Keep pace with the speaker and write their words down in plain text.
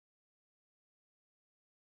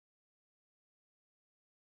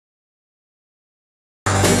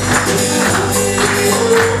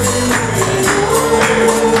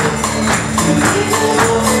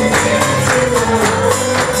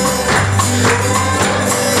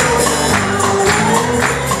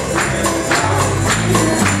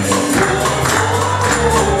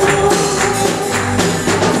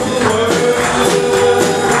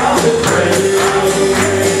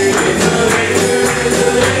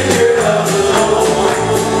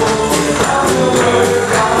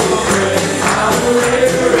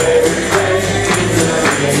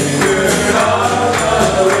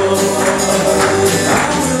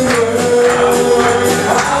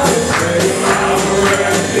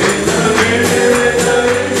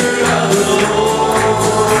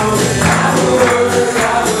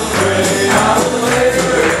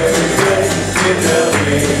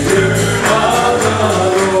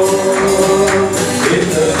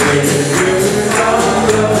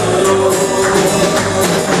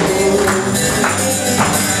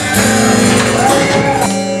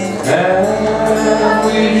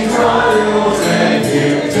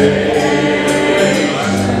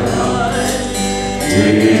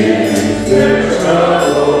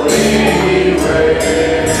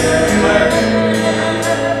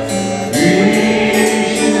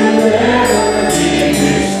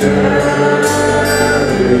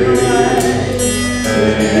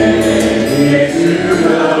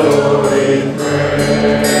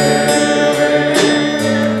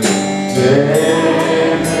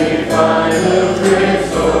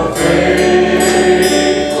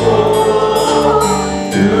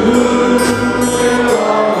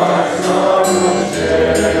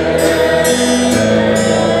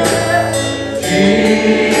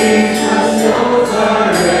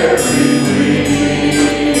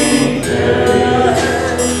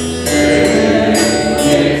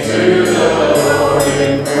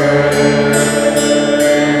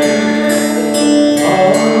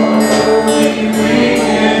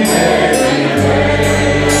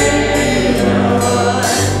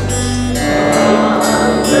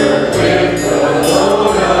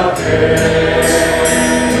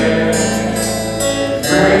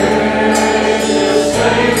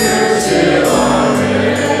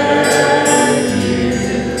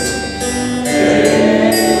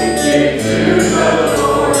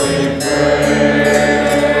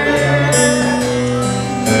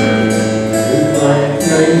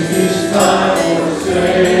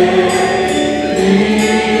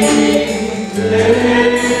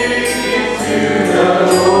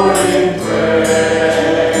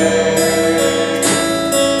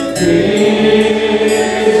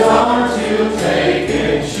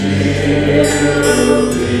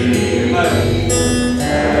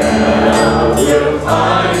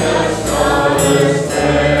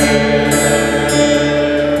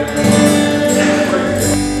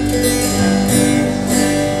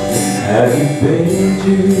Have you been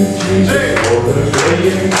to Jesus for the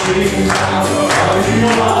great king? How are you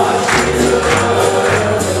watching the blood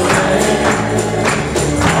of the Lamb?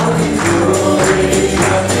 Are you truly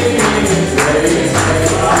trusting in His grace?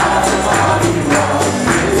 Are you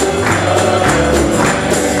watching the blood of the Lamb?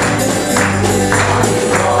 Are you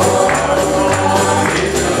following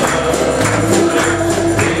His blood?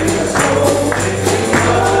 In the soul, in the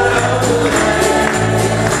blood of the Lamb.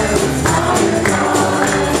 Are you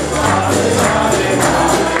gone?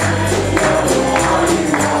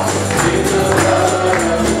 Are you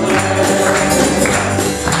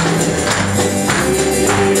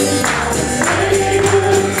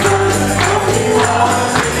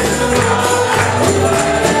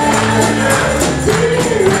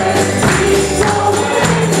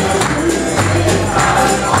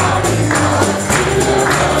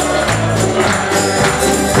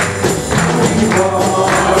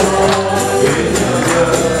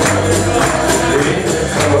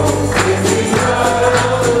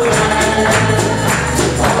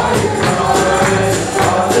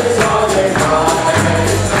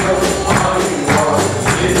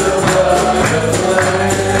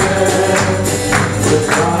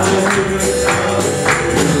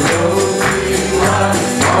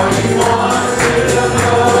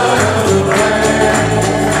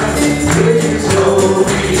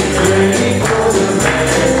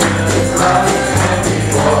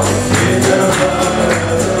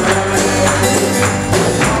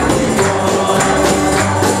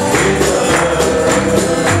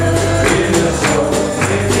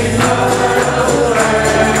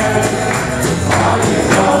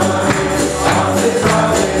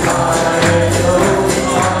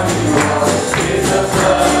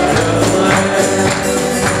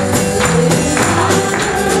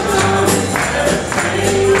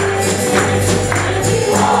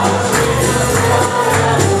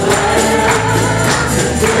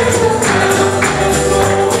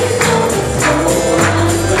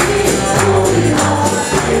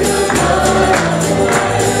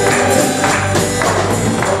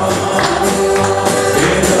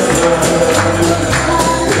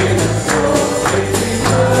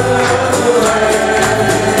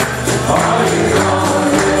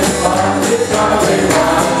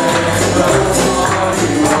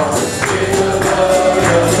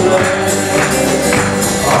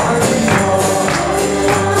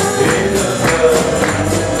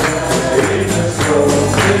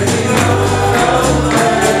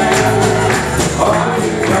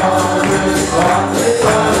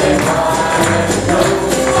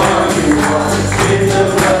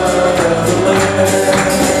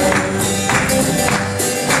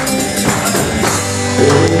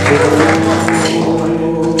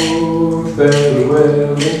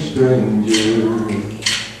traveling stranger,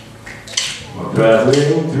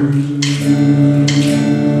 traveling through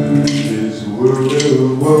this world.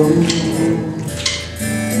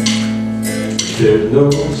 There's no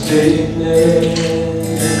sickness,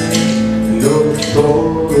 no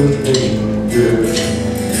sort of danger.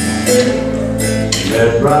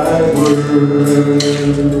 That bright word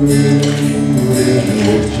in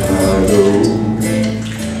which I go.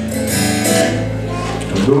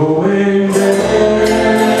 I'm going there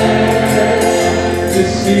to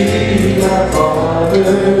see my Father.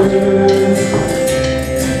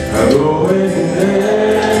 I'm going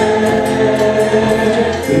there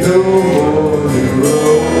to no more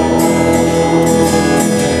road.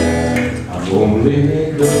 I'm only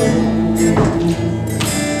going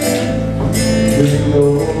with no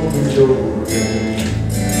children.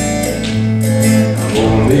 I'm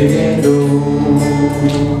only going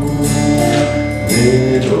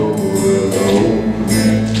alone.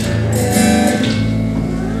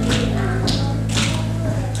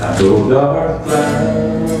 I know dark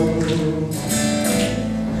clouds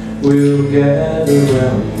will gather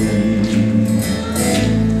round me.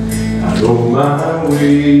 I know my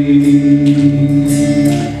way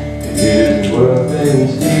is rough and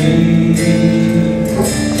steep.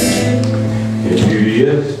 Can you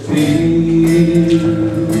just feel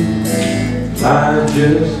life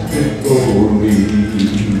just before me,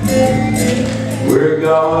 where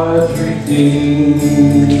God's redeemed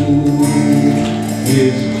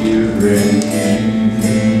His children keep?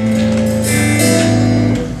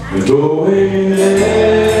 We're going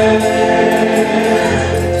there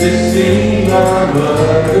to see my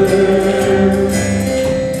mother.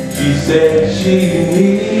 She said she'd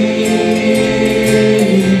need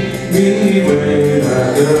me when I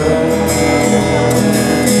come.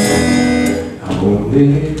 I'm only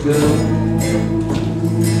going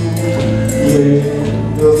where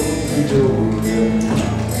those children.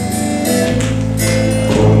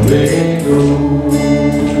 I'm only going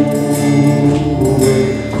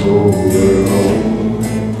over home.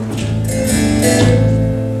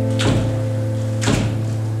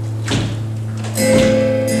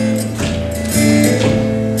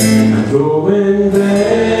 Going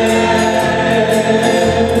there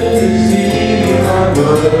to see my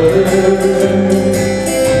mother.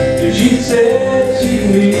 She said she'd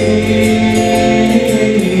need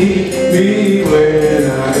me when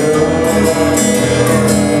I come.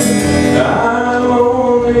 I'm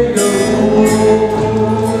only going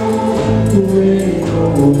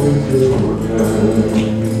over Jordan.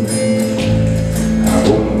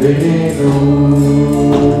 I'm only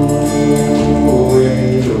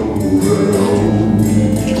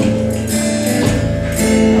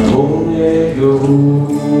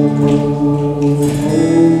going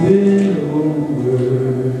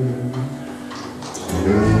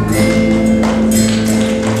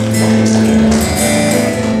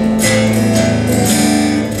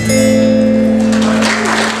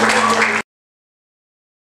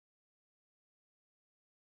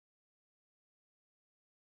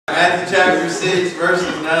Matthew chapter 6,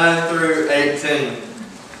 verses 9 through 18.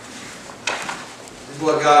 This is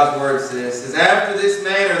what God's Word says. It says, after this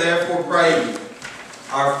manner therefore pray ye,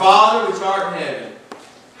 Our Father which art in heaven,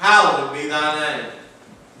 hallowed be thy name.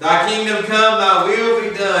 Thy kingdom come, thy will be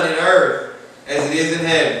done in earth as it is in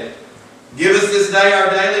heaven. Give us this day our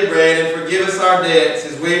daily bread, and forgive us our debts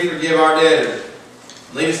as we forgive our debtors.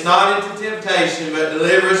 Lead us not into temptation, but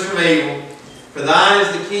deliver us from evil. For thine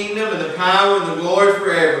is the kingdom, and the power, and the glory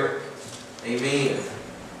forever. Amen.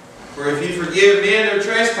 For if you forgive men their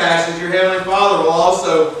trespasses, your heavenly Father will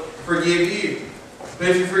also forgive you. But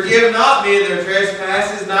if you forgive not men their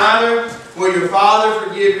trespasses, neither will your Father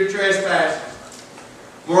forgive your trespasses.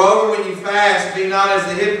 Moreover, when you fast, be not as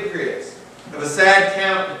the hypocrites, of a sad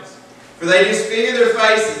countenance. For they disfigure their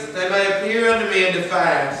faces, that they may appear unto men to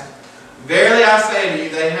fast. Verily I say to you,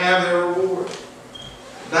 they have their reward.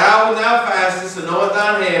 Thou, when thou fastest, anoint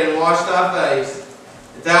thine head, and wash thy face,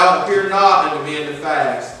 that thou appear not unto men to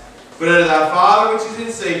fast. But unto thy Father which is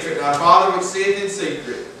in secret, thy Father which seeth in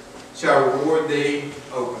secret, shall reward thee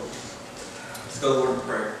openly. Let's go to the Lord in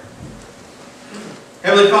prayer.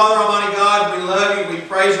 Heavenly Father, Almighty God, we love you, we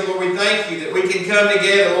praise you, Lord. We thank you that we can come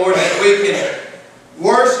together, Lord, that we can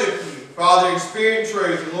worship you, Father, in spirit and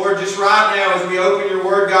truth. And Lord, just right now as we open your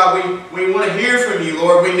word, God, we want to hear from you,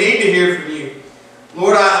 Lord. We need to hear from you.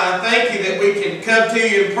 Lord, I thank you that we can come to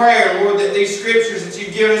you in prayer, Lord, that these scriptures that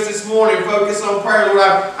you've given us this morning focus on prayer. Lord,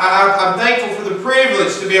 I'm thankful for the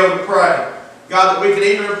privilege to be able to pray. God, that we can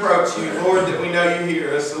even approach you, Lord, that we know you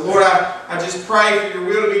hear us. So, Lord, I just pray for your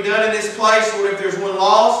will to be done in this place. Lord, if there's one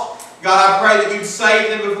lost, God, I pray that you'd save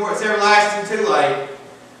them before it's everlasting too late.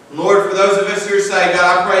 Lord, for those of us who are saved,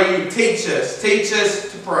 God, I pray you teach us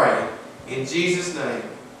to pray. In Jesus' name,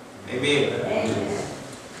 amen. Amen.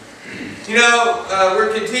 You know,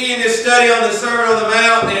 we're continuing this study on the Sermon on the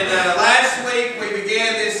Mount, and last week we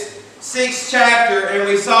began this 6th chapter, and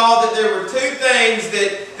we saw that there were 2 things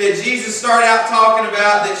that Jesus started out talking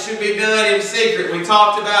about that should be done in secret. We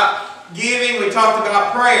talked about giving, we talked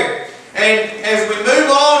about prayer. And as we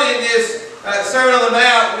move on in this Sermon on the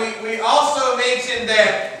Mount, we also mentioned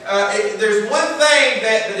that there's one thing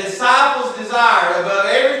that the disciples desired above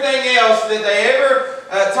everything else that they ever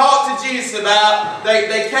talked to Jesus about.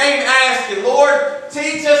 They came asking, Lord,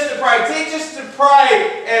 teach us to pray. Teach us to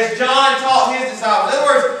pray as John taught his disciples. In other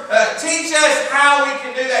words, teach us how we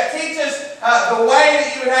can do that. Teach us the way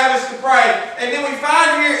that you would have us to pray. And then we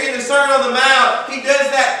find here in the Sermon on the Mount, he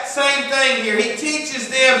does that same thing here. He teaches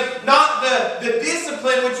them not the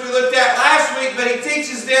discipline which we looked at last week, but he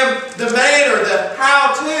teaches them the manner, the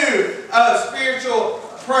how-to of spiritual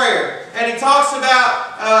prayer. And he talks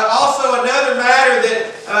about also another matter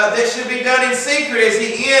that should be done in secret as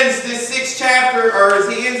he ends this 6th chapter, or as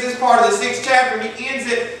he ends this part of the 6th chapter. He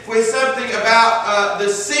ends it with something about the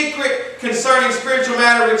secret concerning spiritual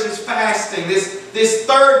matter, which is fasting. This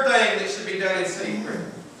third thing that should be done in secret.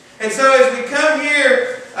 And so as we come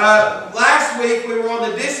here, last week we were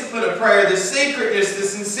on the discipline of prayer, the secretness, the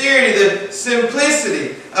sincerity, the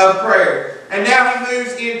simplicity of prayer. And now he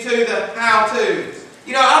moves into the how-tos.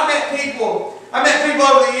 You know, I've met people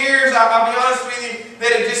over the years, I'll be honest with you,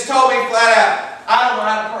 that have just told me flat out, I don't know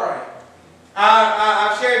how to pray.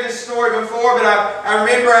 I've shared this story before, but I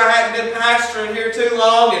remember I hadn't been pastoring here too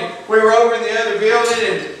long, and we were over in the other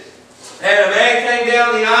building, and a man came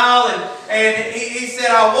down the aisle, and he said,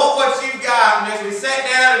 I want what you've got. And as we sat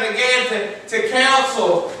down and began to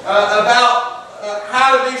counsel about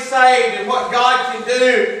how to be saved and what God can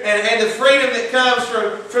do and the freedom that comes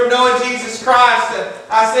from knowing Jesus Christ,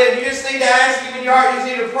 I said, you just need to ask Him in your heart. You just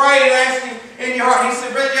need to pray and ask Him in your heart. And he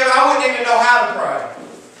said, Brother Jeff, I wouldn't even know how to pray.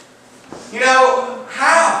 You know,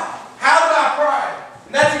 how? How do I pray?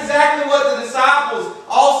 And that's exactly what the disciples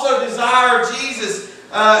also desire Jesus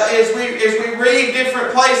as we read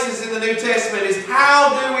different places in the New Testament, is how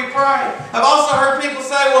do we pray? I've also heard people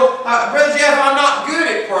say, well, Brother Jeff, I'm not good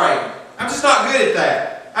at praying. I'm just not good at that.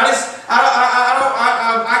 I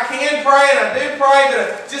can pray and I do pray, but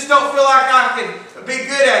I just don't feel like I can be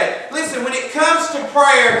good at it. Listen, when it comes to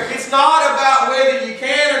prayer, it's not about whether you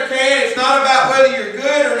can or can't. It's not about whether you're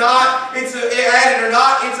good or not. It's at it or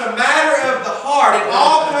not. It's a matter of the heart. It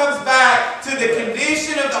all comes back to the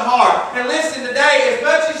condition of the heart. And listen, today, as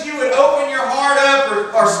much as you would open your heart up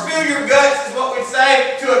or spill your guts, is what we'd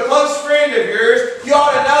say, to a close friend of yours, you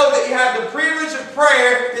ought to know that you have the privilege of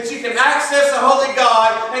prayer, that you can access a holy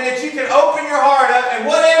God, and that you can open your heart up, and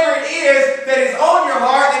whatever it is that is on your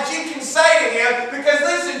heart, that you can say to Him, because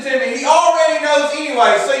listen to me, He already knows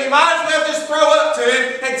anyway, so you might as well just throw up to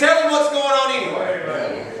Him and tell Him what's going on anyway.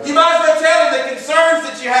 You might as well tell Him the concerns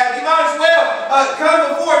that you have. You might as well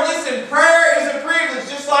come before Him. Listen, prayer is a privilege,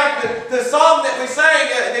 just like the song that we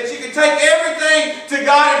sang, that you can take everything to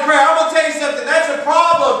God in prayer. I'm going to tell you something, that's a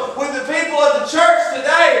problem with the people of the church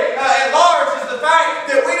today at large, is the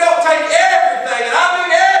fact that we don't take everything, and I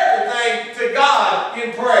mean everything, to God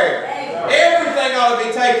in prayer. Everything ought to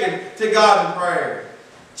be taken to God in prayer.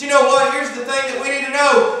 But you know what? Here's the thing that we need to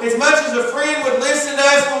know. As much as a friend would listen to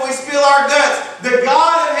us when we spill our guts, the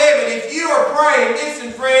God of heaven, if you are praying,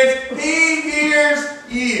 listen friends, He hears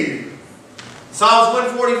you. Psalms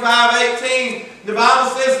 145:18, the Bible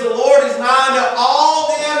says, the Lord is nigh unto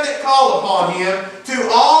all them that call upon Him, to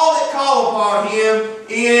all that call upon Him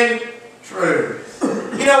in truth.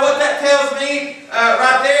 You know what that tells me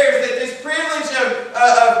right there is that this privilege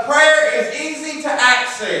of prayer is easy to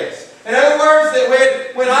access. In other words, that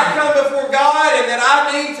when I come before God and that I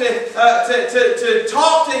need to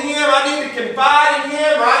talk to Him, I need to confide in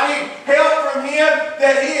Him, or I need help from Him,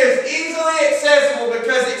 that He is easily accessible,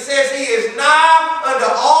 because it says He is nigh unto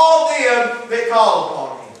all them that call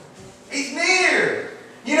upon Him. He's near.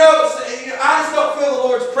 You know, I just don't feel the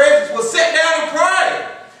Lord's presence. Well, sit down and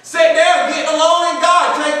pray. Sit down, get alone in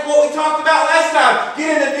God. Take what we talked about last time. Get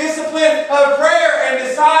in the discipline of prayer and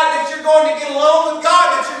decide that you're going to get alone with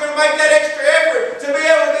God, that you're going to make that extra effort to be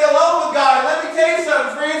able to be alone with God. And let me tell you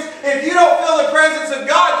something, friends. If you don't feel the presence of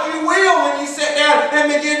God, you will when you sit down and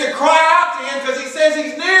begin to cry out to Him, because He says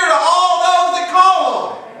He's near to all those that call on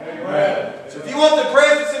Him. Amen. So if you want the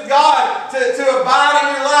presence of God to abide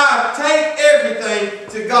in your life, take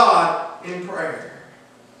everything to God in prayer.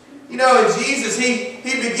 You know, in Jesus, He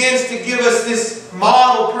begins to give us this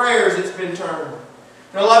model prayer, as it's been termed.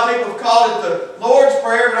 And a lot of people have called it the Lord's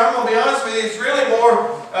Prayer, but I'm going to be honest with you, it's really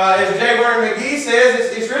more, as J. Vernon McGee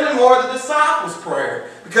says, it's really more the disciples'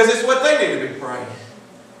 prayer, because it's what they need to be praying.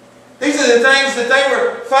 These are the things that they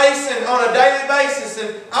were facing on a daily basis.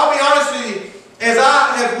 And I'll be honest with you, as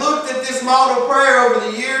I have looked at this model prayer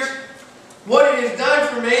over the years, what it has done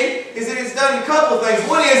for me is it has done a couple of things.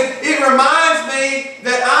 One is, it reminds me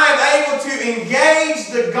that I am able to engage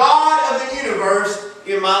the God of the universe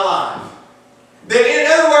in my life. That, in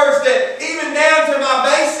other words, that even down to my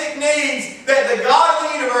basic needs, that the God of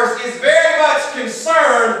the universe is very much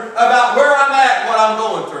concerned about where I'm at and what I'm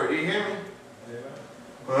going through. Do you hear me?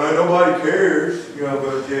 Well, nobody cares,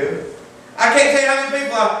 Brother Jeff. I can't tell you how many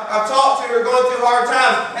people I've talked to who are going through hard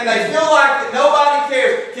times, and they feel like that nobody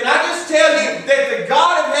cares. Can I just tell you that the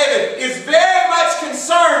God of heaven is very much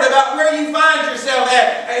concerned about where you find yourself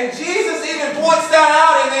at? And Jesus even points that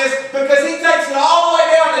out in this, because He takes it all the way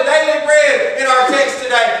down to daily bread in our text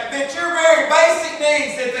today. That your very basic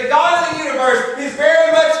needs, that the God of the universe is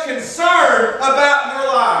very much concerned about your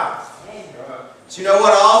life. But you know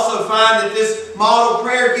what? I also find that this model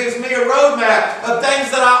prayer gives me a roadmap of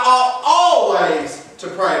things that I ought always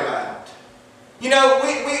to pray about. You know,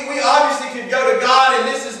 we obviously could go to God,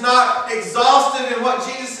 and this is not exhaustive in what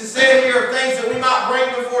Jesus has said here of things that we might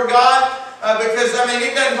bring before God. Because, I mean,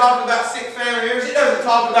 it doesn't talk about sick family members. It doesn't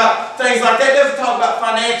talk about things like that. It doesn't talk about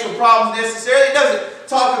financial problems necessarily. It doesn't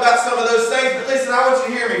talk about some of those things. But listen, I want you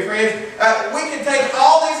to hear me, friends. We can take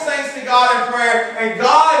all these things to God in prayer, and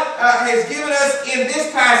God has given us in this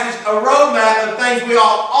passage a roadmap of things we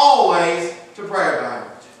ought always to pray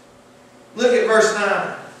about. Look at verse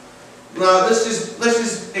 9. Let's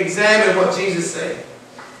just examine what Jesus said.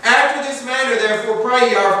 After this manner, therefore, pray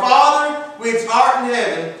ye, Our Father which art in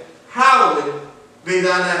heaven, hallowed be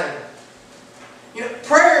thy name. You know,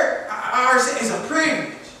 prayer is a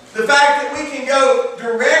privilege. The fact that we can go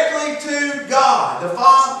directly to God, the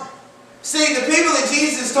Father. See, the people that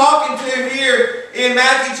Jesus is talking to here in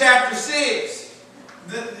Matthew chapter 6,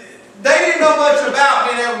 they didn't know much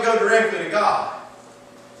about being able to go directly to God.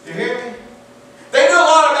 You hear me? They knew a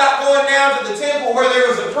lot about going down to the temple where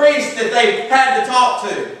there was a priest that they had to talk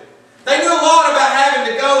to. They knew a lot about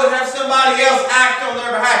having to go and have somebody else act on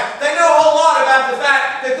their behalf. They knew a whole lot about the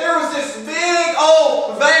fact that there was this big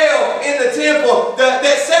old veil in the temple that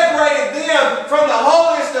separated them from the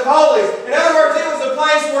holiest of holies. In other words, it was a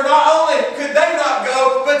place where not only could they not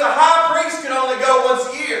go, but the high priest could only go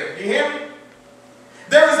once a year. Do you hear me?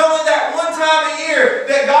 There was only that one time a year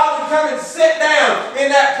that God would come and sit down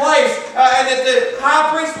in that place, and that the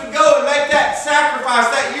high priest would go and make that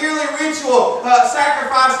sacrifice, that yearly ritual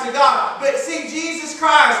sacrifice to God. But see, Jesus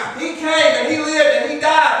Christ, He came and He lived and He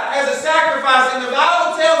died as a sacrifice. And the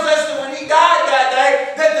Bible tells us that when He died that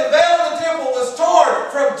day, that the veil of the temple was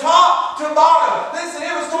torn from top to bottom. Listen,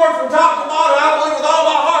 it was torn from top to bottom, I believe with all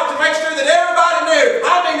my heart, to make sure that everybody knew,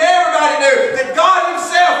 everybody knew, that God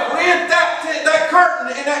Himself rent that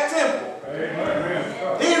curtain in that temple.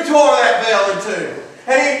 Amen. He tore that veil in two.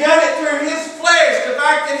 And He done it through His flesh, the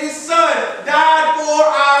fact that His Son died for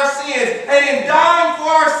our sins. And in dying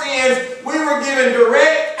for our sins, we were given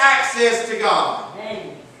direct access to God.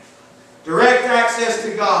 Amen. Direct access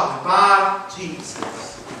to God by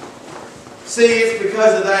Jesus. See, it's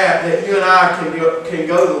because of that you and I can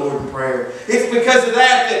go to the Lord in prayer. It's because of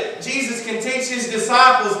that Jesus can teach His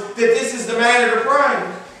disciples that this is the manner to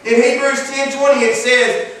pray. In Hebrews 10:20 it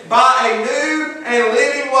says, by a new and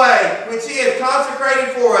living way, which He hath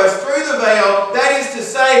consecrated for us through the veil, that is to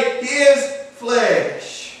say, His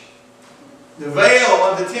flesh. The veil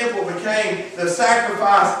of the temple became the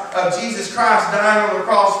sacrifice of Jesus Christ dying on the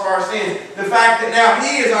cross for our sins. The fact that now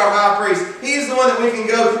He is our high priest. He is the one that we can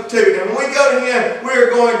go to. And when we go to Him, we are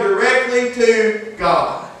going directly to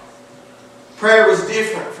God. Prayer was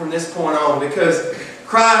different from this point on, because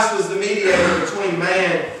Christ was the mediator between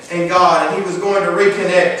man and God, and He was going to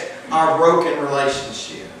reconnect our broken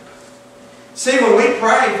relationship. See, when we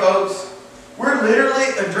pray, folks, we're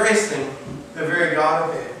literally addressing the very God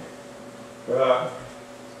of heaven. Right.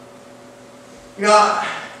 You know,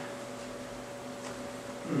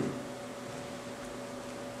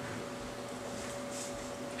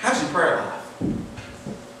 how's your prayer life?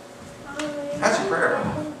 How's your prayer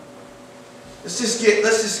life? Let's just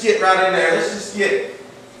get right in there. Let's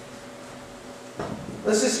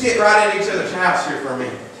just get right in each other's house here for a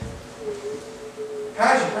minute.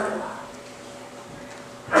 How's your prayer life?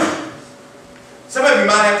 Some of you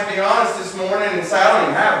might have to be honest this morning and say, I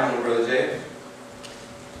don't even have one, Brother Jeff.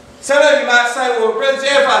 Some of you might say, well, Brother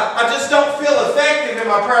Jeff, I just don't feel effective in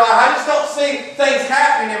my prayer life. I just don't see things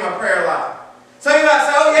happening in my prayer life. Some of you might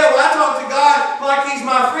say, oh yeah, well I talk to God like He's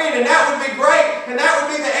my friend, and that would be great. and that would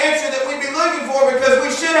be the answer that we'd be looking for, because we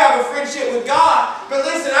should have a friendship with God. But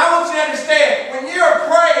listen, I want you to understand, when you're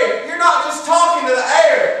praying, you're not just talking to the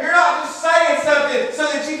air. You're not just saying something so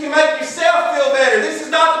that you can make yourself feel better. This is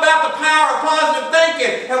not about the power of positive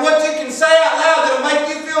thinking and what you can say out loud that'll make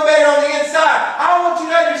you feel better on the inside. I want you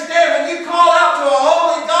to understand, when you call out to a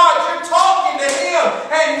holy God, you're talking to Him,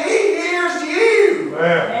 and He hears you.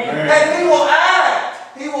 Amen. And He will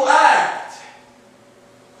act. He will act.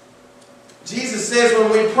 Jesus says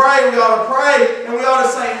when we pray, we ought to pray, and we ought to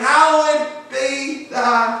say, hallowed be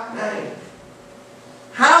thy name.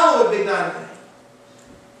 Hallowed be thy name.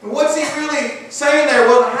 And what's he really saying there?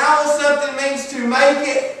 Well, hallow something means to make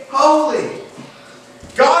it holy.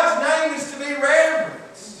 God's name is to be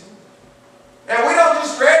reverenced. And we don't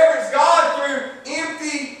just reverence God through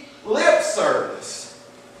empty lip service.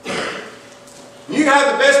 You can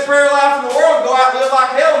have the best prayer life in the world and go out and live like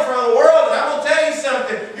hell in front of the world, and I'm going to tell you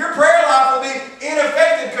something. Your prayer life will be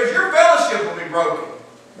ineffective because your fellowship will be broken.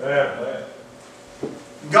 Yeah.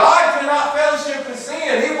 God cannot fellowship with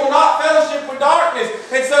sin. He will not fellowship with darkness.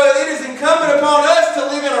 And so it is incumbent upon us to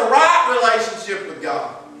live in a right relationship with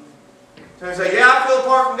God. So you say, yeah, I feel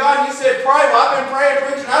apart from God. And you said, pray. Well, I've been praying,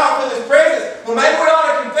 preaching. I don't feel His presence. Well, maybe we ought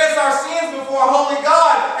to confess our sins before a holy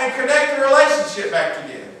God and connect the relationship back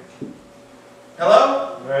together.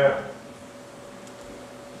 Hello? Yeah.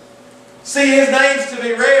 See, His name's to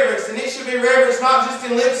be reverenced, and it should be reverenced not just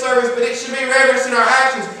in lip service, but it should be reverenced in our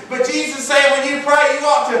actions. But Jesus is saying when you pray, you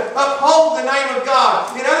ought to uphold the name of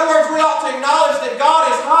God. In other words, we ought to acknowledge that God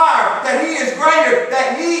is higher, that He is greater,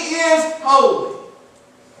 that He is holy.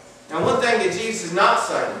 Now, one thing that Jesus is not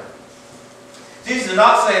saying, Jesus is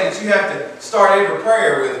not saying that you have to start every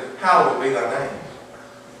prayer with, hallowed be thy name.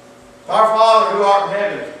 Our Father who art in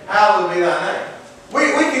heaven, hallowed be thy name. We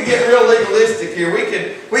could get real legalistic here. We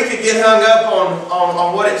could get hung up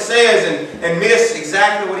on what it says and miss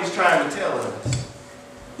exactly what He's trying to tell us.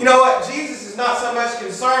 You know what? Jesus is not so much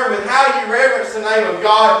concerned with how you reverence the name of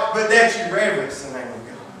God, but that you reverence the name of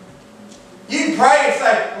God. You can pray and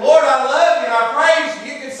say, Lord, I love you and I praise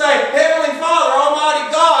you. You can say, Heavenly Father, Almighty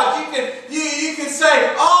God. You can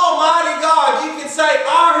say, Almighty God. You can say,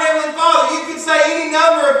 Our Heavenly Father. You can say any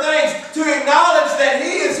number of things to acknowledge that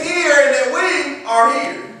He is here and that we are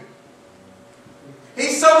here.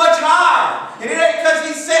 He's so much higher. And it ain't because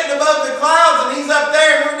He's sitting above the clouds and He's up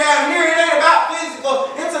there and we're down here. It ain't about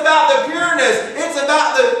physical. It's about the pureness. It's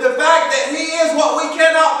about the fact that He is what we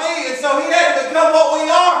cannot be. And so He had to become what we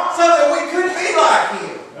are so that we could be like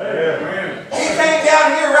Him. Amen. He came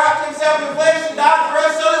down here, wrapped Himself in flesh and died for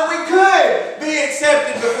us so that we could be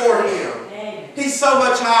accepted before Him. He's so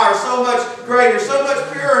much higher, so much greater, so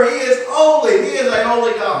much purer. He is holy. He is a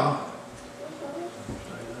holy God.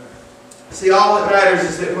 See, all that matters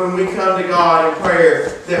is that when we come to God in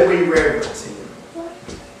prayer, that we reverence Him.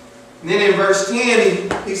 And then in verse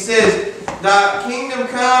 10, he says, Thy kingdom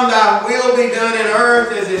come, Thy will be done in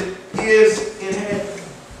earth as it is in heaven.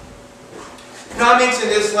 And I mentioned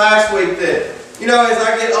this last week that, as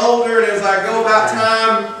I get older and as I go about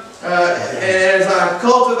time, and as I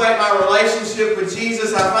cultivate my relationship with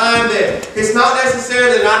Jesus, I find that it's not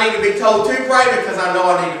necessarily that I need to be told to pray because I know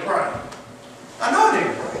I need to pray. I know I need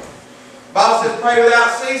to pray. The Bible says pray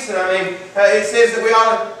without ceasing. It says that we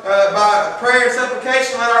ought to, by prayer and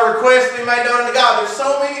supplication, let our requests be made known to God. There's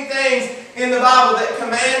so many things in the Bible that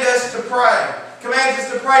command us to pray. Commands us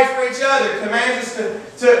to pray for each other. Commands us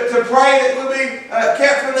to pray that we'll be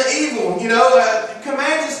kept from the evil.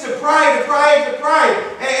 Commands us to pray.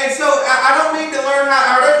 And so I don't need to learn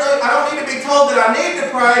how. I don't need to be told that I need to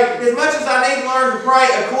pray as much as I need to learn to pray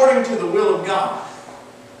according to the will of God.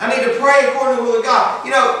 I need to pray according to the will of God.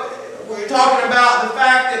 We're talking about the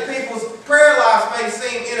fact that people's prayer lives may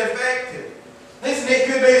seem ineffective. Listen, it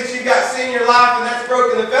could be that you've got sin in your life and that's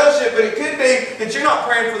broken the fellowship, but it could be that you're not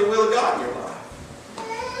praying for the will of God in your life.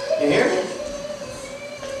 You hear me?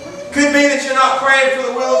 Could be that you're not praying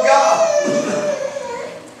for the will of God.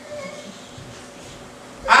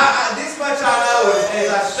 This much I know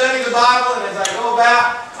as I study the Bible and as I go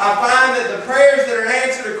about, I find that the prayers that are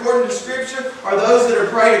answered according to Scripture are those that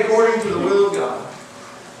are prayed according to the will of God.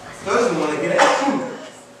 Those are the ones that get answered.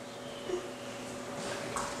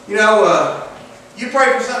 You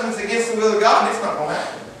pray for something that's against the will of God, and it's not going to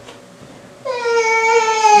happen.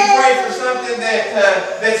 You pray for something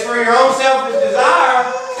that's for your own selfish desire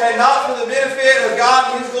and not for the benefit of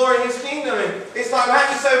God and His glory and His kingdom. And it's not going to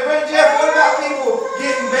happen. You say, Brother Jeff, what about people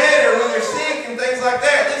getting better when they're sick and things like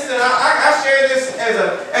that? Listen, I share this as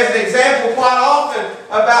an example quite often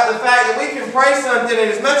about the fact that we can pray something, and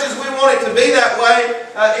as much as we want it to be that way,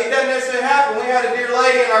 it doesn't necessarily happen. We had a dear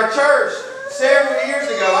lady in our church several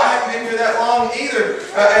years ago. I haven't been here that long either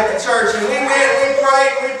at the church. And we went, we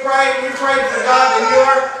prayed for God to heal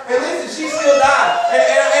her. And listen, she still died.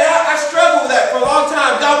 And I struggled with that for a long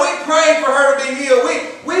time. God, we prayed for her to be healed.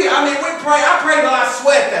 We prayed. I prayed till I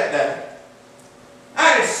sweat that day.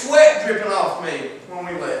 I had sweat dripping off me when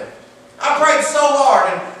we left. I prayed so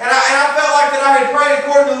hard, and I felt like that I had prayed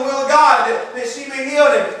according to the will of God, that she be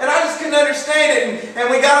healed, and I just couldn't understand it. And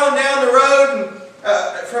we got on down the road, and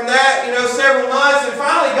from that, several months, and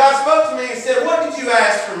finally God spoke to me and said, "What did you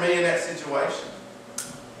ask for me in that situation?"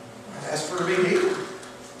 I asked for her to be healed.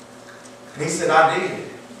 And he said, "I did."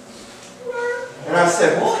 And I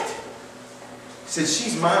said, "What?" He said,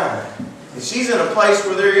 "She's mine. And she's in a place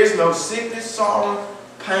where there is no sickness, sorrow,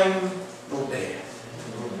 pain, nor death.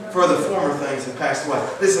 For the former things have passed away."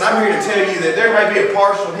 Listen, I'm here to tell you that there may be a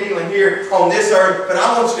partial healing here on this earth, but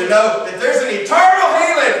I want you to know that there's an eternal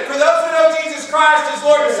healing for those who know Jesus Christ as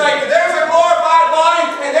Lord and Savior. There's a glorified body,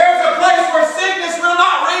 and there's a place where sickness will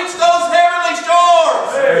not reach those heavenly shores.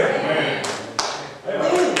 Amen.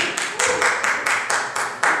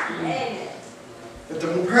 Amen. But the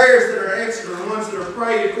prayers that are answered are the ones that are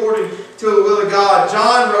prayed according to the will of God.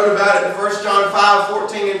 John wrote about it in 1 John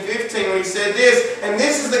 5:14 and 15 when he said this, "And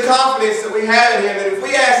this is the confidence that we have in Him, that if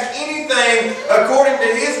we ask anything according to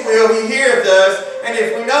His will, He heareth us. And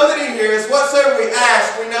if we know that He hears us, whatsoever we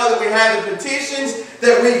ask, we know that we have the petitions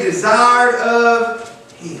that we desired of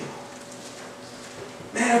Him."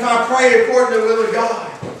 Man, if I pray according to the will of God,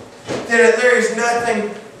 then there is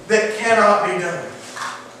nothing that cannot be done.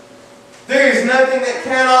 There is nothing that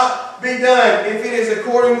cannot be done if it is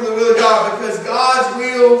according to the will of God, because God's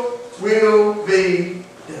will be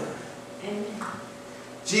done. Amen.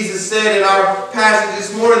 Jesus said in our passage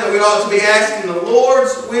this morning that we ought to be asking the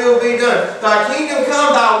Lord's will be done. "Thy kingdom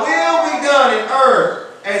come, thy will be done in earth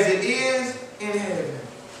as it is in heaven."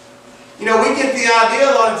 We get the idea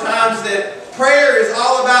a lot of times that prayer is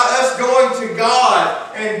all about us going to God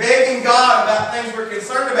and begging God about things we're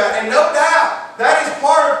concerned about. And no doubt, that is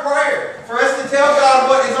part of prayer. For us to tell God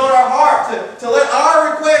what is on our heart, to let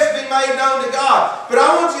our requests be made known to God. But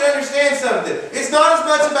I want you to understand something. It's not as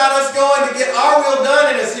much about us going to get our will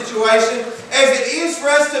done in a situation as it is for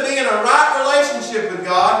us to be in a right relationship with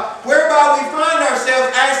God, whereby we find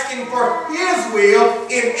ourselves asking for His will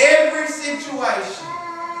in every situation.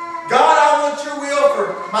 God, I want your will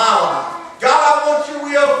for my life. God, I want your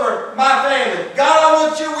will for my family. God, I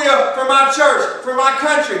want your will for my church, for my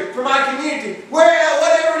country, for my community.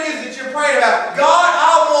 Whatever it is that you're praying about. God,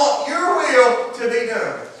 I want your will to be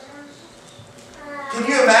done. Can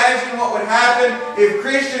you imagine what would happen if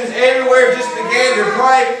Christians everywhere just began to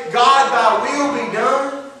pray, "God, thy will be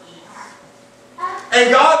done"? And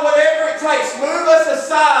God, whatever it takes, move us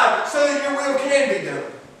aside so that your will can be done.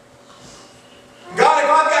 God, if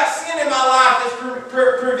I've got sin in my life that's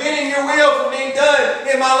preventing your will from being done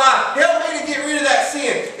in my life, help me to get rid of that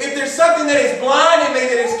sin. If there's something that is blinding me,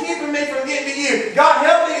 that is keeping me from getting to you, God,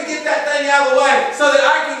 help me to get that thing out of the way so that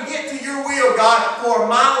I can get to your will, God, for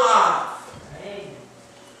my life. Amen.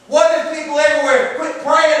 What if people everywhere quit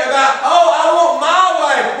praying about, "Oh, I want my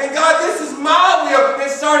way," and God, this is my will,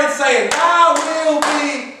 and started saying, "Thy will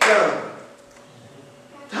be done.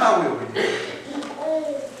 Thy will be done."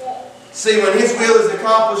 See, when His will is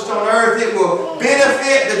accomplished on earth, it will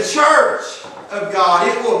benefit the church of God.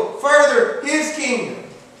 It will further His kingdom.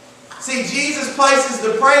 See, Jesus places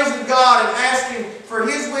the praise of God and asking for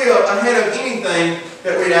His will ahead of anything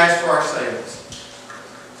that we'd ask for ourselves.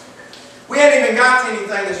 We haven't even got to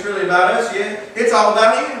anything that's really about us yet. It's all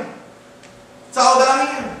about Him. It's all about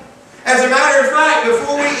Him. As a matter of fact,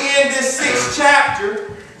 before we end this 6th chapter,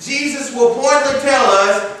 Jesus will pointedly tell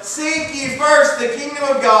us, "Seek ye first the kingdom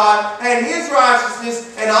of God and His righteousness,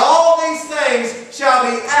 and all these things shall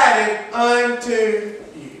be added unto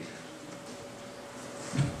you."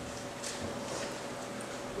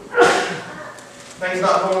 Things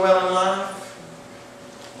not going well in life?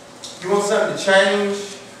 You want something to change?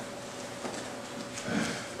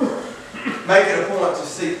 Make it a point to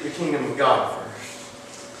seek the kingdom of God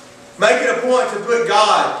first. Make it a point to put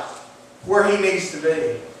God where He needs to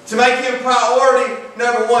be. To make Him priority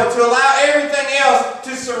number one. To allow everything else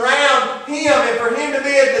to surround Him and for Him to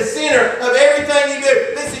be at the center of everything you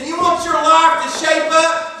do. Listen, you want your life to shape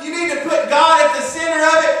up? You need to put God at the center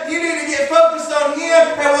of it. You need to get focused on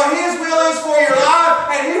Him and what His will is for your life.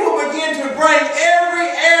 And He will begin to bring every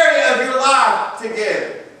area of your life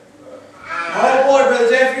together. Oh boy, Brother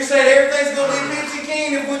Jeff, you're saying everything's going to be peachy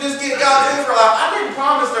keen if we just get God's will for life. I didn't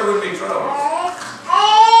promise there wouldn't be trouble.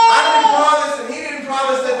 I didn't promise, and He didn't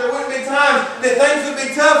promise that there wouldn't be times that things would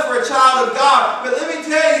be tough for a child of God. But let me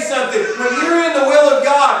tell you something. When you're in the will of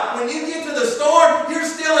God, when you get to the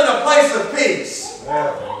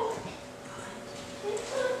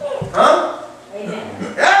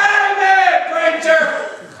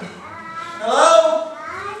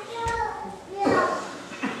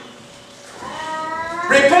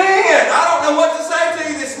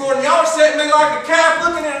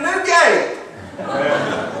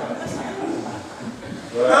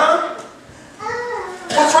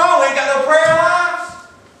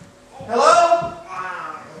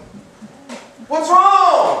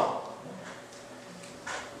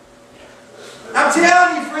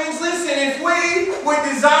would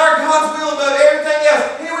desire God's will above everything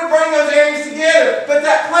else, He would bring those areas together. But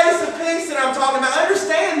that place of peace that I'm talking about,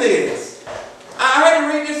 understand this. I had to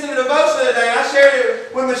read this in a devotion the other day. I shared it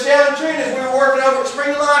with Michelle and Trina as we were working over at Spring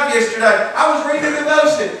Alive yesterday. I was reading a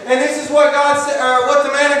devotion, and this is what God said, what the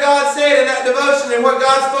man of God said in that devotion, and what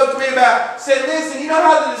God spoke to me about. He said, listen, you know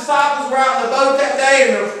how the disciples were out in the boat that day,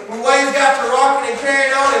 and the waves got to rocking and carrying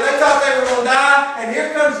on, and they thought they were going to die, and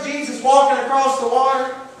here comes Jesus walking across the water?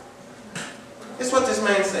 This is what this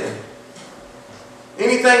man said.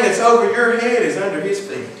 Anything that's over your head is under His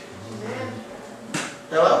feet.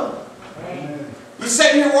 Hello? You're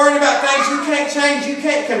sitting here worrying about things you can't change, you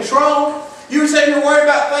can't control. You're sitting here worrying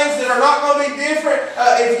about things that are not going to be different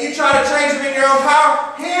if you try to change them in your own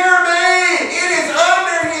power. Hear me! It is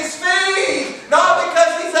under His feet. Not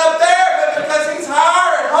because He's up there, but because He's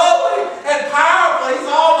higher and holy and powerful. He's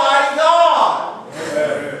Almighty God.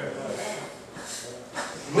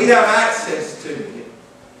 We have access to Him.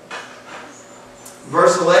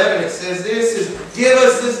 Verse 11, it says this, is, give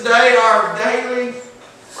us this day our daily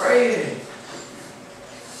bread.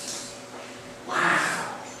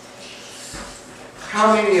 Wow.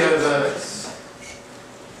 How many of us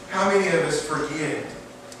forget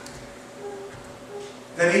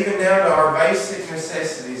that even down to our basic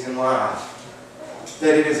necessities in life,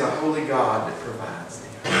 that it is a holy God that provides them?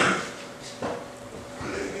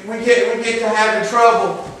 We get to having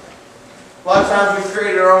trouble. A lot of times we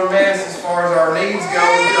create our own mess as far as our needs go.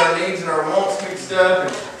 We get our needs and our wants mixed up,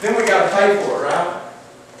 and then we got to pay for it, right?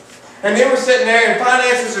 And then we're sitting there and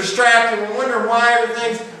finances are strapped and we're wondering why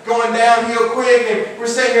everything's going downhill quick, and we're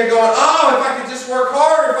sitting here going, oh, if I could just work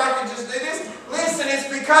harder, if I could just do this. Listen, it's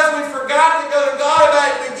because we forgot to go to God about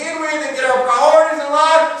it to begin with and get our priorities in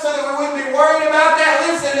line so that we wouldn't be worried about that.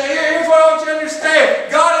 Listen, here's what I want you to understand.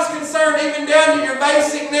 God is concerned even down to your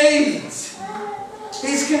basic needs.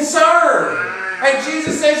 He's concerned. And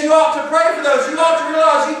Jesus says you ought to pray for those. You ought to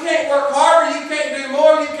realize you can't work harder, you can't do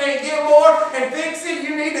more, you can't give more and fix it.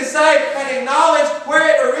 You need to say and acknowledge where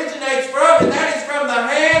it originates from, and that is from the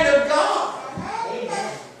hand of God.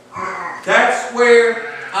 That's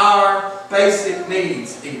where our basic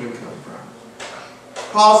needs even come from.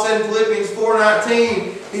 Paul said in Philippians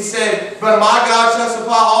 4:19, he said, but my God shall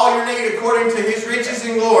supply all your need according to His riches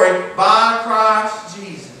and glory by Christ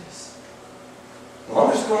Jesus. Well,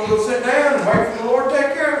 I'm just going to go sit down and wait for the Lord to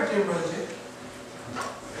take care of everything, Brother Jeff.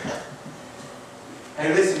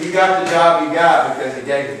 Hey, listen, you got the job you got because He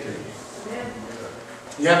gave it to you.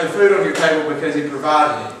 You have the food on your table because He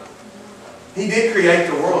provided it. He did create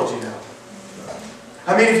the world, you know.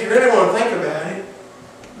 I mean, if you really want to think about it,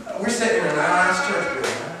 we're sitting in a nice church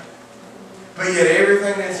building, right? But yet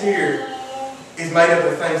everything that's here is made up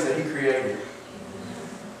of things that He created.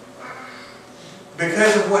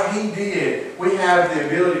 Because of what He did, we have the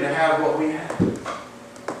ability to have what we have.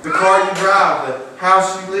 The car you drive, the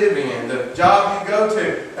house you live in, the job you go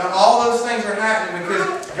to. Now, all those things are happening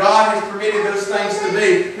because God has permitted those things to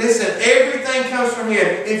be. Listen, everything comes from Him.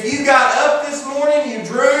 If you got up this morning, you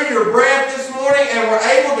drew your breath this morning, and were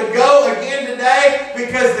able to go again today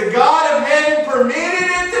because the God of heaven permitted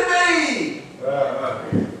it to be.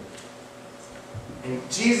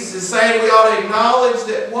 And Jesus is saying we ought to acknowledge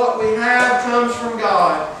that what we have comes from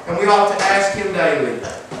God, and we ought to ask Him daily,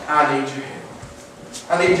 I need your help.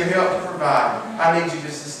 I need your help to provide. I need you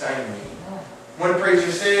to sustain me. One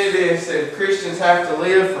preacher said this, that Christians have to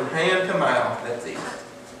live from hand to mouth. That's it.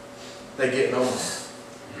 They get no more.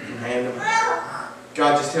 From hand to mouth.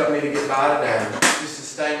 God, just help me to get by today. Just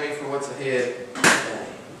sustain me for what's ahead today.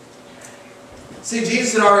 See,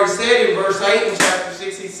 Jesus had already said in verse 8 in chapter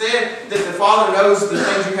 6, He said that the Father knows the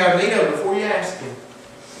things you have need of before you ask Him.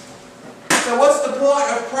 So what's the point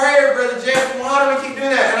of prayer, Brother Jeff? Why do we keep doing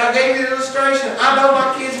that? And I gave you the illustration. I know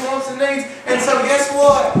my kids' wants and needs. And so guess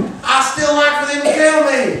what? I still like for them to tell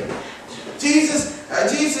me. Jesus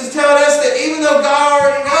telling us that even though God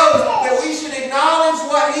already knows, that we should acknowledge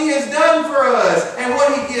what He has done for us and what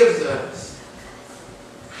He gives us.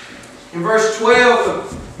 In verse 12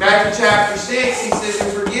 of Matthew chapter 6, He says,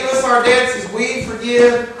 and forgive us our debts as we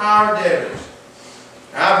forgive our debtors.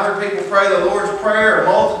 Now, I've heard people pray the Lord's Prayer a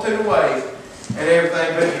multitude of ways and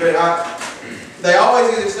everything, but they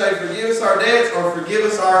always either say, forgive us our debts or forgive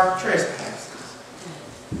us our trespasses.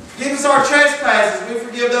 Forgive us our trespasses. We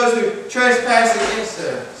forgive those who trespass against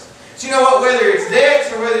us. So you know what? Whether it's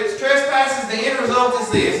debts or whether it's trespasses, the end result is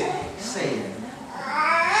this: sin.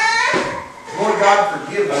 Lord God,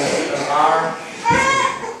 forgive us of our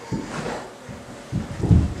sin.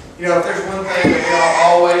 You know, if there's one thing that we ought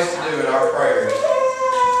always to do in our prayers,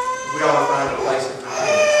 we ought to find a place of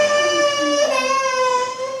forgiveness.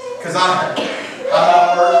 Because I'm not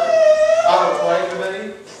perfect. I don't claim to be.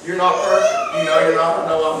 not perfect. You know you're not. I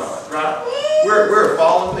know I'm not. Right? We're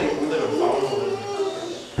fallen people. We live in fallen world.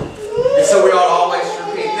 And so we ought to always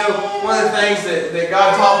repeat. You know, one of the things that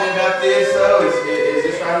God taught me about this, though, is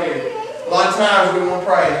this right here. A lot of times we want to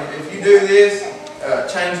pray. If you do this,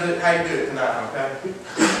 change how you do it tonight, okay?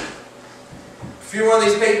 If you're one of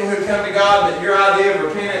these people who come to God, but your idea of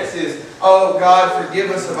repentance is, oh, God,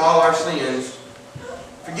 forgive us of all our sins.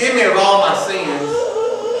 Forgive me of all my sins.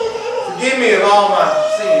 Forgive me of all my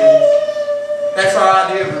sins. That's our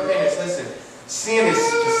idea of repentance. Listen, sin is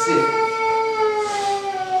specific.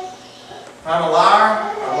 If I'm a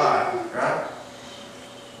liar, I lie, right?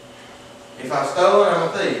 If I've stolen, I'm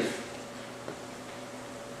a thief.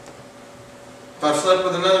 If I've slept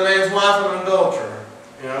with another man's wife, I'm an adulterer.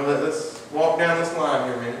 You know, let's walk down this line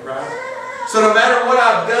here a minute, right? So no matter what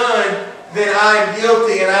I've done, then I'm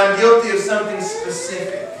guilty, and I'm guilty of something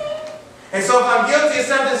specific. And so if I'm guilty of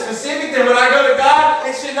something specific, then when I go to God,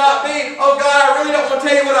 it should not be, oh God, I really don't want to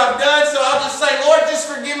tell you what I've done, so I'll just say, Lord, just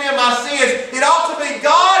forgive me of my sins. It ought to be,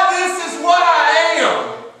 God, this is what I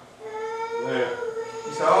am. Yeah.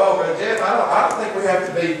 You say, oh, Brother Jeff, I don't think we have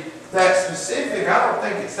to be that specific. I don't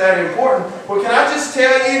think it's that important. Well, can I just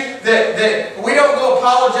tell you that we don't go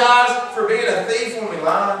apologize for being a thief when we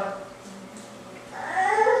lie?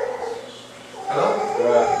 Hello?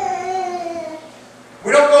 Right.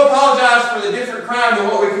 We don't go apologize for the different crime than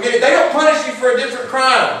what we committed. They don't punish you for a different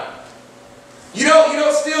crime. You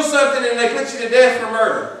don't steal something and they put you to death for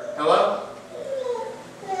murder. Hello?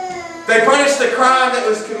 They punish the crime that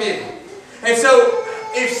was committed. And so,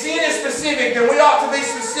 if sin is specific, then we ought to be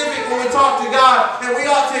specific when we talk to God, and we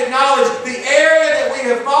ought to acknowledge the area that we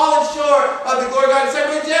have fallen short of the glory of God. And say,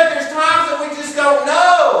 well, Jeff, there's times that we just don't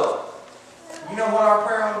know. You know what our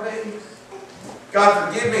prayer ought to be?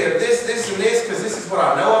 God, forgive me of this, this, and this, because this is what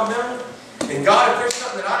I know I've done. And God, if there's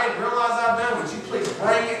something that I didn't realize I've done, would you please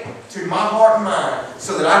bring it to my heart and mind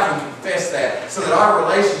so that I can confess that, so that our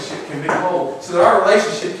relationship can be whole, so that our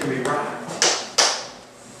relationship can be right.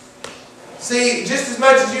 See, just as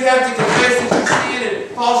much as you have to confess that you sin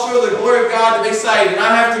and fall short of the glory of God to be saved, and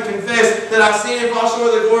I have to confess that I sin and fall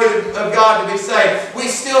short of the glory of God to be saved, we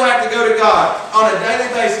still have to go to God on a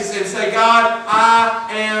daily basis and say, God,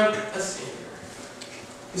 I am a sinner.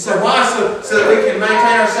 You say, why? So that we can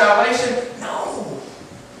maintain our salvation? No.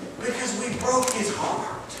 Because we broke His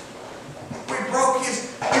heart. We broke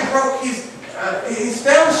His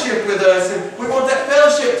fellowship with us, and we want that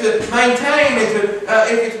fellowship to maintain and to,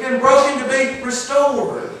 if it's been broken, to be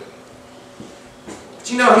restored. But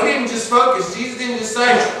you know, He didn't just focus. Jesus didn't just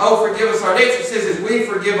say, oh, forgive us our debts. It says, as we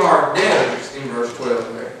forgive our debtors in verse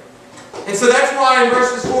 12 there. And so that's why in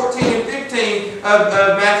verses 14 and 15 of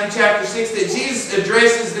Matthew chapter 6 that Jesus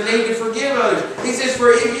addresses the need to forgive others. He says,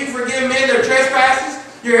 for if you forgive men their trespasses,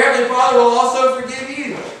 your heavenly Father will also forgive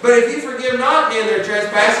you. But if you forgive not men their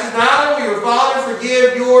trespasses, neither will your Father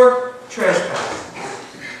forgive your trespasses.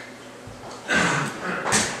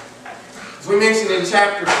 As we mentioned in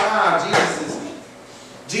chapter 5,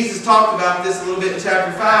 Jesus talked about this a little bit in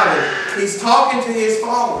chapter 5. He's talking to His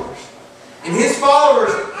followers. And His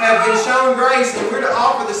followers have been shown grace, and we're to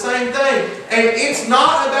offer the same thing. And it's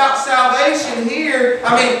not about salvation here.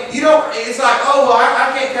 I mean, it's like, oh, well,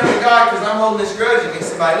 I can't come to God because I'm holding this grudge against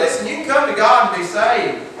somebody. Listen, you can come to God and be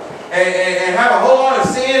saved. And have a whole lot of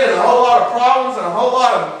sin and a whole lot of problems and a whole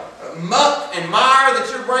lot of muck and mire that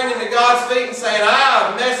you're bringing to God's feet and saying,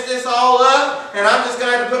 I've messed this all up, and I'm just going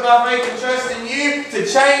to have to put my faith and trust in you to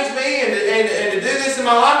change me and to do this in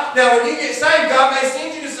my life. Now, when you get saved, God may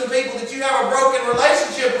send you to some people that you have a broken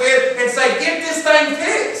relationship with and say, get this thing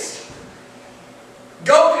fixed.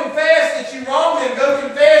 Go confess that you wronged them. Go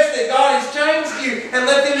confess that God has changed you and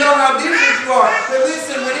let them know how different you are. But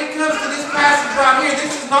listen, when it comes to this passage right here,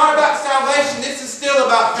 this is not about salvation. This is still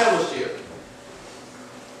about fellowship.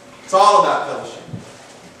 It's all about fellowship.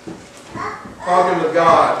 Talking with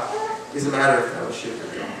God is a matter of fellowship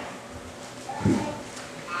with God.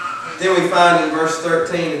 Then we find in verse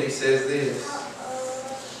 13 that He says this.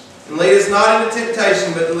 And lead us not into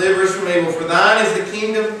temptation, but deliver us from evil. For thine is the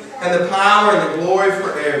kingdom and the power and the glory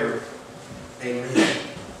forever. Amen.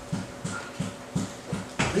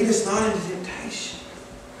 Lead us not into temptation,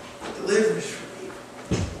 but deliver us from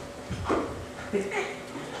evil.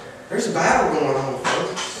 There's a battle going on,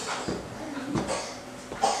 folks.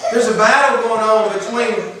 There's a battle going on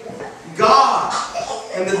between God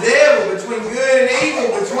and the devil, between good and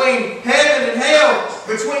evil, between heaven and hell,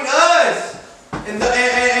 between us and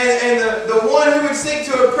the one who would seek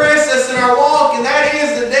to oppress us in our walk, and that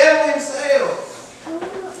is the devil himself.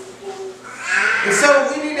 And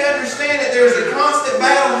so we need to understand that there is a constant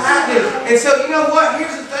battle happening, And so, you know what?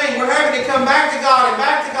 Here's the thing. We're having to come back to God and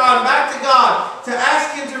back to God and back to God to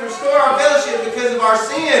ask Him to restore our fellowship because of our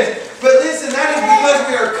sins. But listen, that is because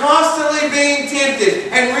we are constantly being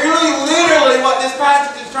tempted. And really, literally, what this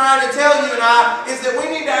passage is trying to tell you and I is that we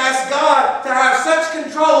need to ask God to have such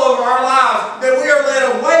control over our lives that we are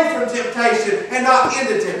led away from temptation and not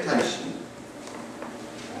into temptation.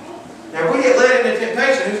 Now, if we get led into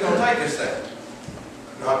temptation, who's going to take us there?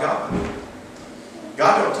 Not God.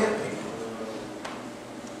 God don't tempt people.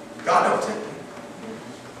 God don't tempt people.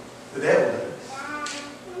 The devil does.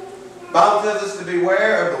 The Bible tells us to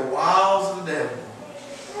beware of the wiles of the devil.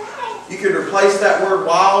 You could replace that word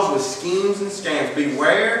wiles with schemes and scams.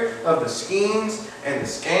 Beware of the schemes and the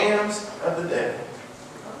scams of the devil.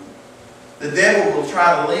 The devil will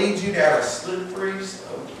try to lead you down a slippery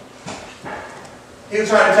slope. He'll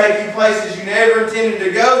try to take you places you never intended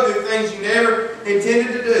to go, do things you never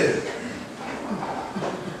intended to do.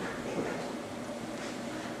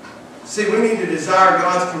 See, we need to desire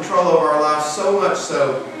God's control over our lives so much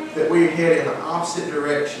so that we head in the opposite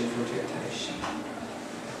direction from temptation.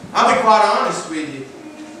 I'll be quite honest with you.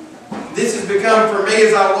 This has become, for me,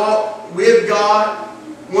 as I walk with God,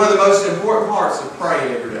 one of the most important parts of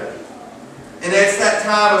praying every day. And that's that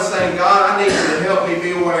time of saying, God, I need you to help me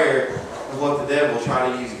be aware of what the devil will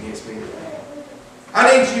try to use against me today.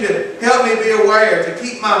 I need you to help me be aware, to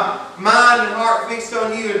keep my mind and heart fixed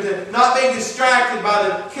on you, and to not be distracted by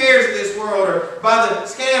the cares of this world or by the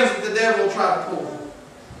scams that the devil will try to pull.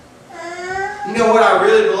 You know what I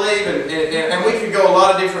really believe, and we could go a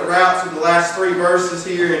lot of different routes with the last 3 verses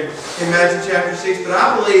here in Matthew chapter 6, but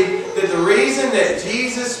I believe that the reason that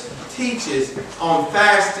Jesus teaches on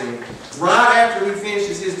fasting right after He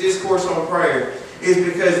finishes His discourse on prayer is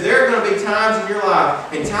because there are going to be times in your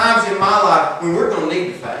life and times in my life when we're going to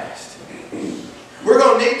need to fast. We're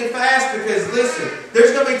going to need to fast because, listen,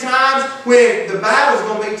 there's going to be times when the battle's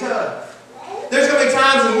going to be tough. There's going to be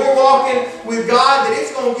times when we're walking with God that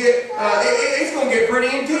it's going to get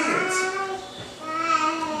pretty intense.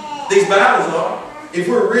 These battles are, if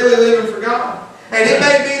we're really living for God. And it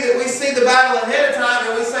may be that we see the battle ahead of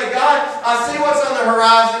time and we say, God, I see what's on the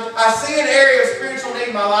horizon. I see an area of spiritual need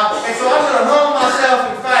in my life. And so I'm going to humble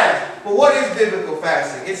myself and fast. Well, what is biblical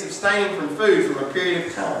fasting? It's abstaining from food from a period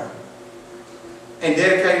of time. And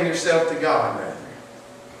dedicating yourself to God, rather.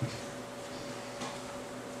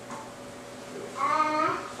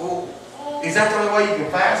 Well, is that the only way you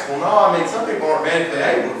can fast? Well, no. I mean, some people aren't medically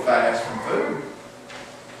able to fast from food.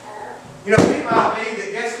 You know, it might be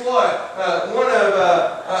that, guess what?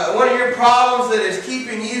 One of your problems that is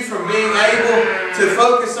keeping you from being able to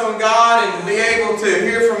focus on God and to be able to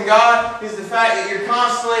hear from God is the fact that you're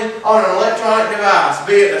constantly on an electronic device.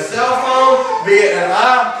 Be it a cell phone, be it an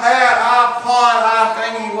iPad, iPod,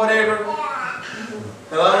 iThingy, whatever.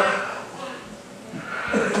 Hello?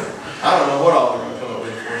 I don't know what all they're going to come up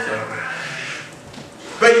with for a second.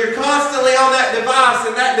 But you're constantly on that device,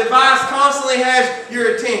 and that device constantly has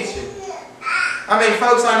your attention. I mean,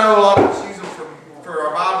 folks, I know a lot of us use them for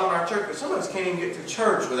our Bible in our church, but some of us can't even get to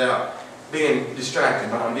church without being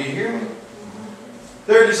distracted by them. Do you hear me?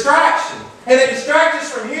 They're a distraction. And they distract us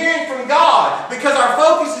from hearing from God because our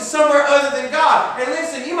focus is somewhere other than God. And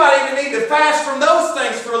listen, you might even need to fast from those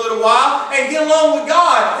things for a little while and get along with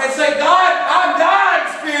God and say, God, I'm dying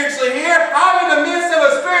spiritually here. I'm in the midst of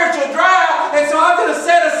a spiritual drought, and so I'm going to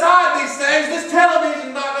set aside these things. This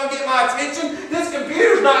television's not going to get my attention. This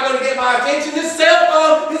computer's not going to get my attention. This cell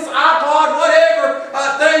phone, this iPod, whatever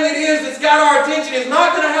thing it is that's got our attention is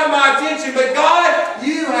not going to have my attention. But God,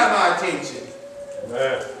 you have my attention.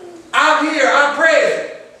 Amen. I'm here. I'm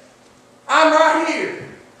present. I'm right here.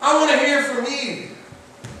 I want to hear from you.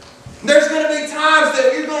 There's going to be times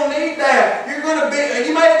that you're going to need that. You're going to be,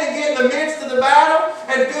 you may even get in the midst of the battle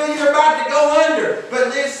and feel you're about to go under. But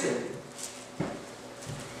listen,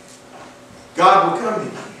 God will come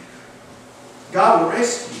to you. God will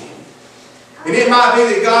rescue you. And it might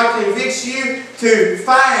be that God convicts you to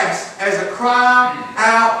fast as a cry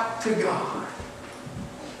out to God.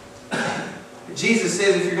 Jesus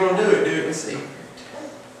says if you're going to do it in secret.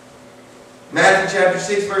 Matthew chapter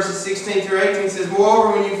 6 verses 16 through 18 says,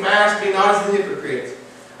 Moreover, when you fast, be not as the hypocrites,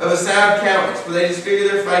 of a sound countenance, for they disfigure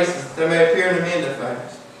their faces, that they may appear unto men to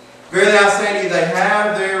fast. Verily I say to you, they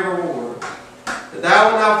have their reward. That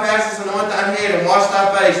thou, when thou fastest, anoint thy head and wash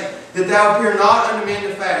thy face, that thou appear not unto men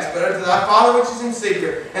to fast, but unto thy Father which is in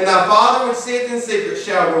secret, and thy Father which sitteth in secret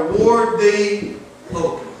shall reward thee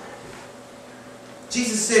openly.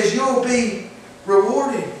 Jesus says you'll be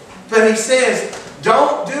rewarded. But He says,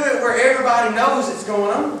 don't do it where everybody knows it's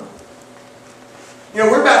going on. You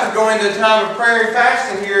know, we're about to go into a time of prayer and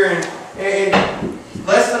fasting here in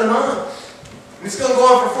less than a month. And it's going to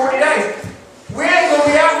go on for 40 days. We ain't going to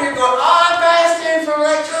be out here going, oh, I'm fasting from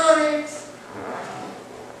electronics.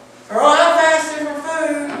 Or oh, I'm fasting from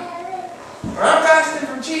food. Or I'm fasting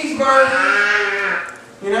from cheeseburgers.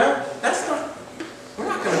 You know? That's not, we're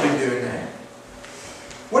not going to be doing that.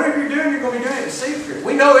 Whatever you're doing, you're going to be doing it in secret.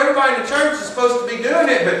 We know everybody in the church is supposed to be doing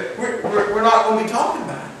it, but we're not going to be talking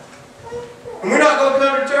about it. And we're not going to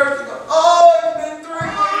come to church and go, oh, it's been 3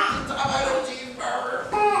 weeks since I've had a cheeseburger.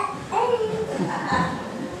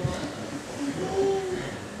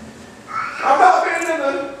 I've not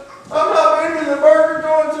been in the burger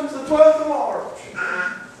joint since the 12th of March.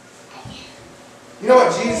 You know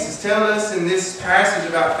what Jesus is telling us in this passage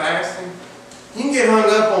about fasting? You can get hung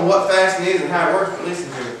up on what fasting is and how it works, but listen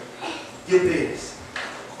to it. Get this.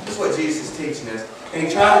 This is what Jesus is teaching us. And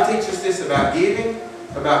He tried to teach us this about giving,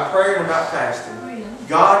 about prayer, and about fasting.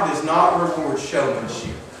 God does not reward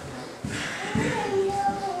showmanship.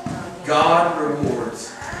 God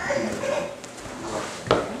rewards.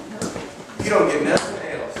 You don't get nothing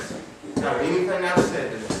else out of anything I've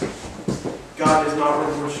said today. God does not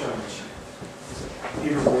reward showmanship. He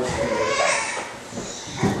rewards you.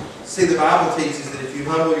 See, the Bible teaches that if you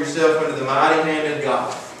humble yourself under the mighty hand of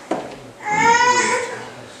God,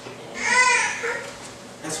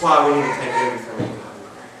 that's why we need to take everything to God in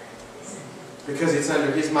prayer. Because it's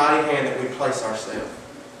under His mighty hand that we place ourselves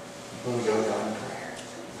when we go to God in prayer.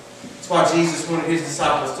 That's why Jesus wanted His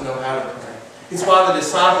disciples to know how to pray. It's why the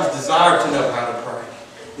disciples desired to know how to pray.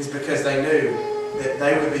 It's because they knew that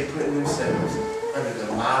they would be putting themselves under the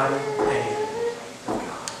mighty hand of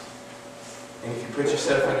God. And if you put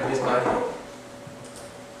yourself under His mighty hand,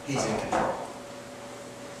 He's in control.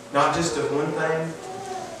 Not just of one thing,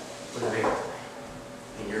 but of everything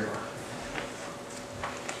in your life.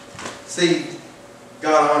 See,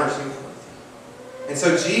 God honors humility. And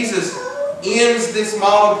so Jesus ends this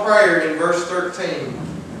model prayer in verse 13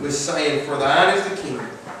 with saying, for thine is the kingdom,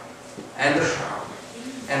 and the power,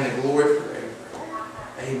 and the glory forever.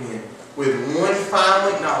 Amen. With one final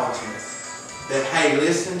acknowledgement that, hey,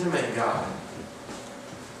 listen to me, God.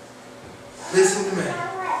 Listen to me.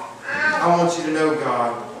 I want you to know,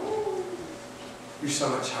 God, you're so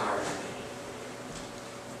much higher than me.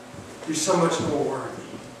 You're so much more worthy.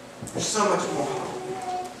 You're so much more holy.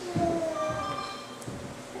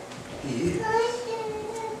 He is.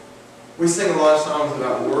 We sing a lot of songs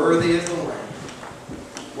about worthy is the Lamb.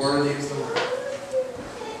 Worthy is the Lamb.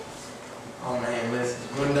 Oh man, listen.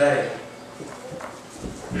 One day,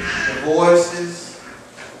 the voices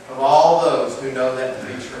of all those who know that to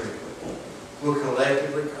be true will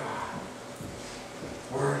collectively cry,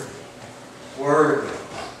 worthy, worthy,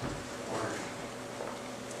 worthy.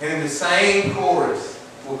 And in the same chorus,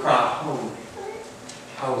 we'll cry, holy,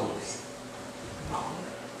 holy, holy.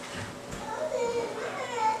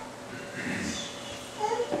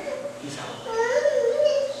 He's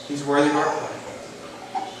holy. He's worthy of our praise.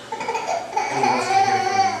 And He wants to hear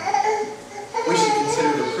from you. We should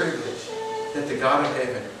consider the privilege that the God of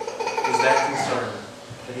heaven is that concerned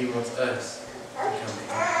that He wants us to come to Him.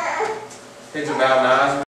 Heads are bowed and eyes